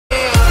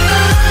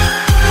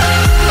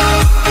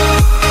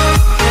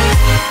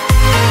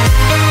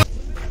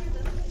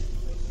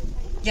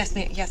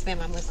Yes, ma'am,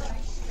 I'm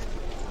listening.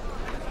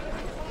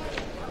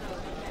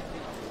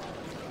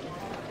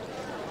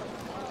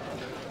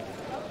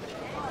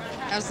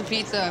 How's the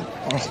pizza?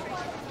 Oh,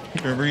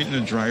 you ever eaten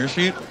a dryer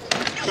sheet?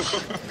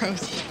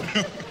 Gross.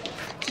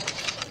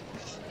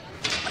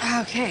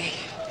 Okay.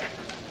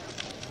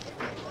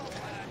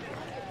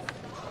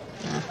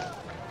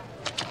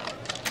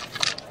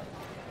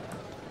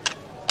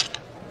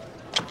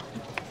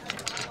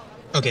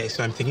 Okay,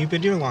 so I'm thinking you've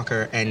been to your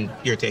locker and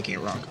you're taking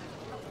it wrong.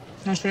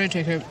 How should I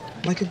take it?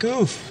 Like a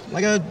goof,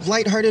 like a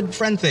lighthearted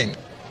friend thing.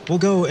 We'll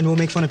go and we'll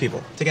make fun of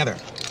people together.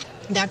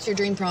 That's your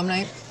dream prom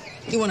night?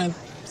 You want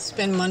to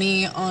spend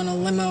money on a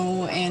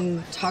limo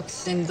and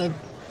tux and the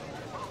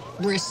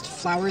wrist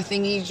flower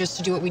thingy just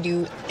to do what we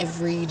do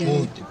every day?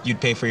 Well, you'd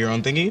pay for your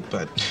own thingy,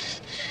 but...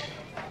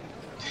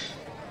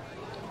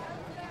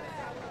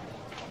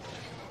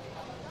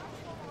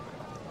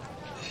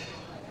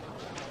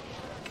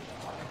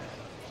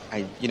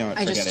 You know what,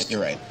 forget it,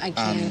 you're right. I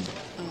can't.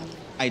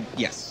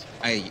 Yes,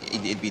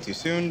 it'd be too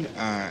soon,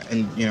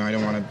 and, you know, I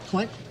don't want to...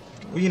 What?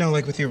 Well, you know,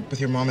 like with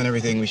your mom and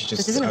everything, we should just...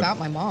 This isn't about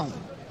my mom.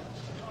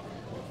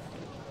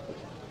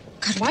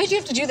 God, why'd you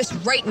have to do this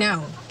right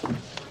now?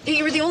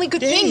 You were the only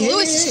good thing.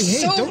 Lewis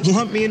is so... Don't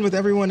lump me in with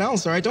everyone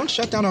else, all right? Don't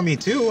shut down on me,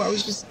 too. I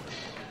was just...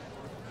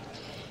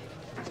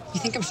 You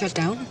think I'm shut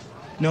down?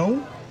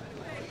 No.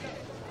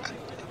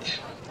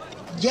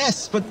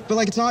 Yes, but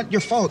like, it's not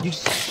your fault. You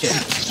just...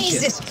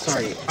 Jesus.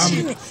 Sorry.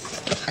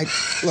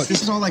 Look,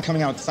 this is all like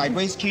coming out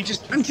sideways. Can you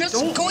just... I'm just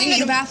going to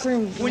the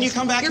bathroom. When you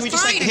come back, can we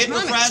just like fine, hit I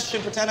promise. refresh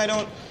and pretend I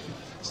don't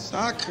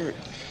suck or...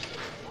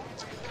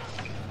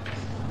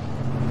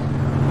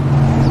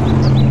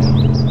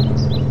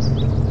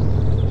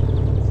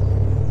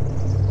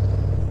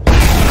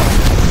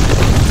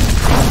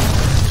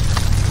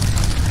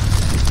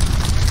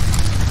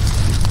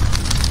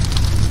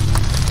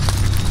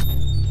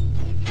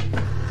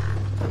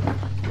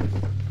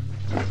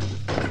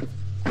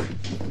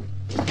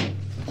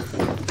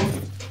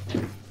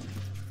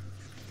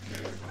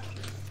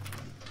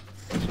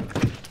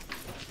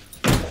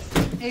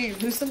 Hey, you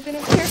lose something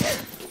up here?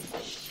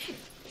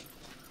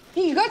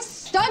 Hey, you got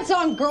studs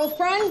on,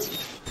 girlfriend!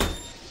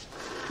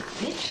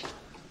 Bitch.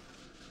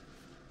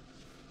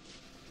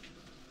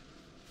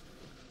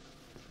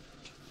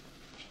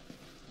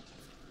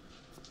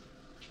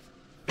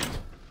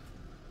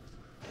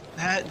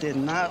 That did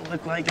not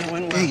look like it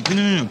went well. Hey,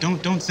 no,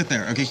 don't sit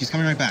there, okay? She's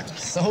coming right back.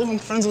 So I'm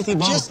friends with you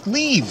both. Just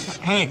leave.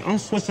 Hey, I'm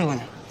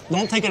Switzerland.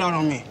 Don't take it out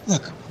on me.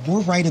 Look,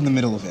 we're right in the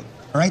middle of it,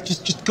 all right?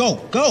 Just go.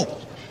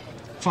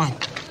 Fine.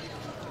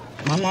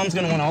 My mom's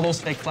gonna want all those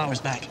fake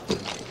flowers back.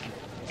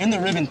 And the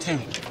ribbon, too.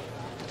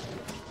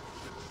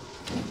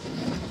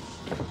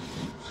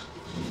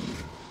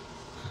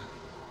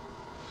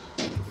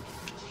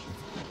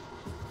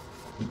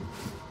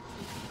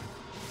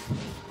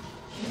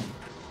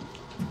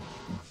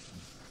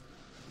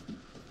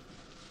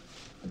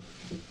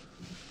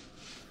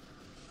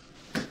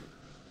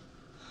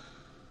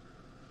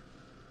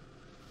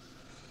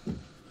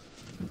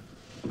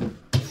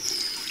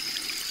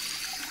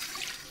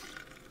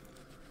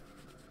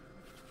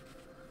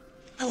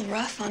 A little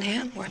rough on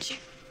him, weren't you?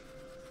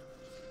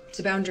 It's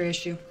a boundary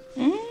issue.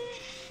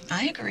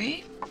 I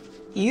agree.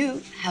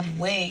 You have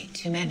way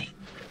too many.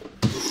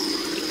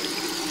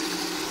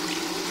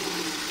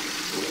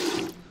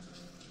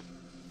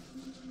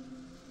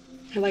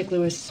 I like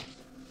Lewis.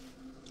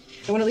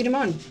 I want to lead him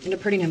on into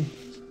prettying him.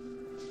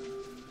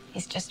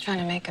 He's just trying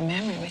to make a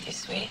memory with you,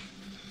 sweetie.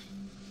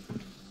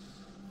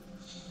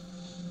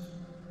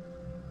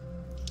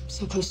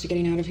 So close to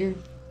getting out of here.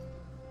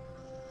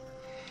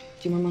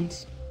 2 more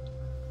months.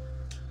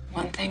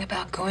 One thing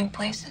about going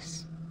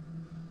places,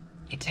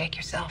 you take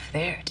yourself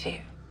there, too.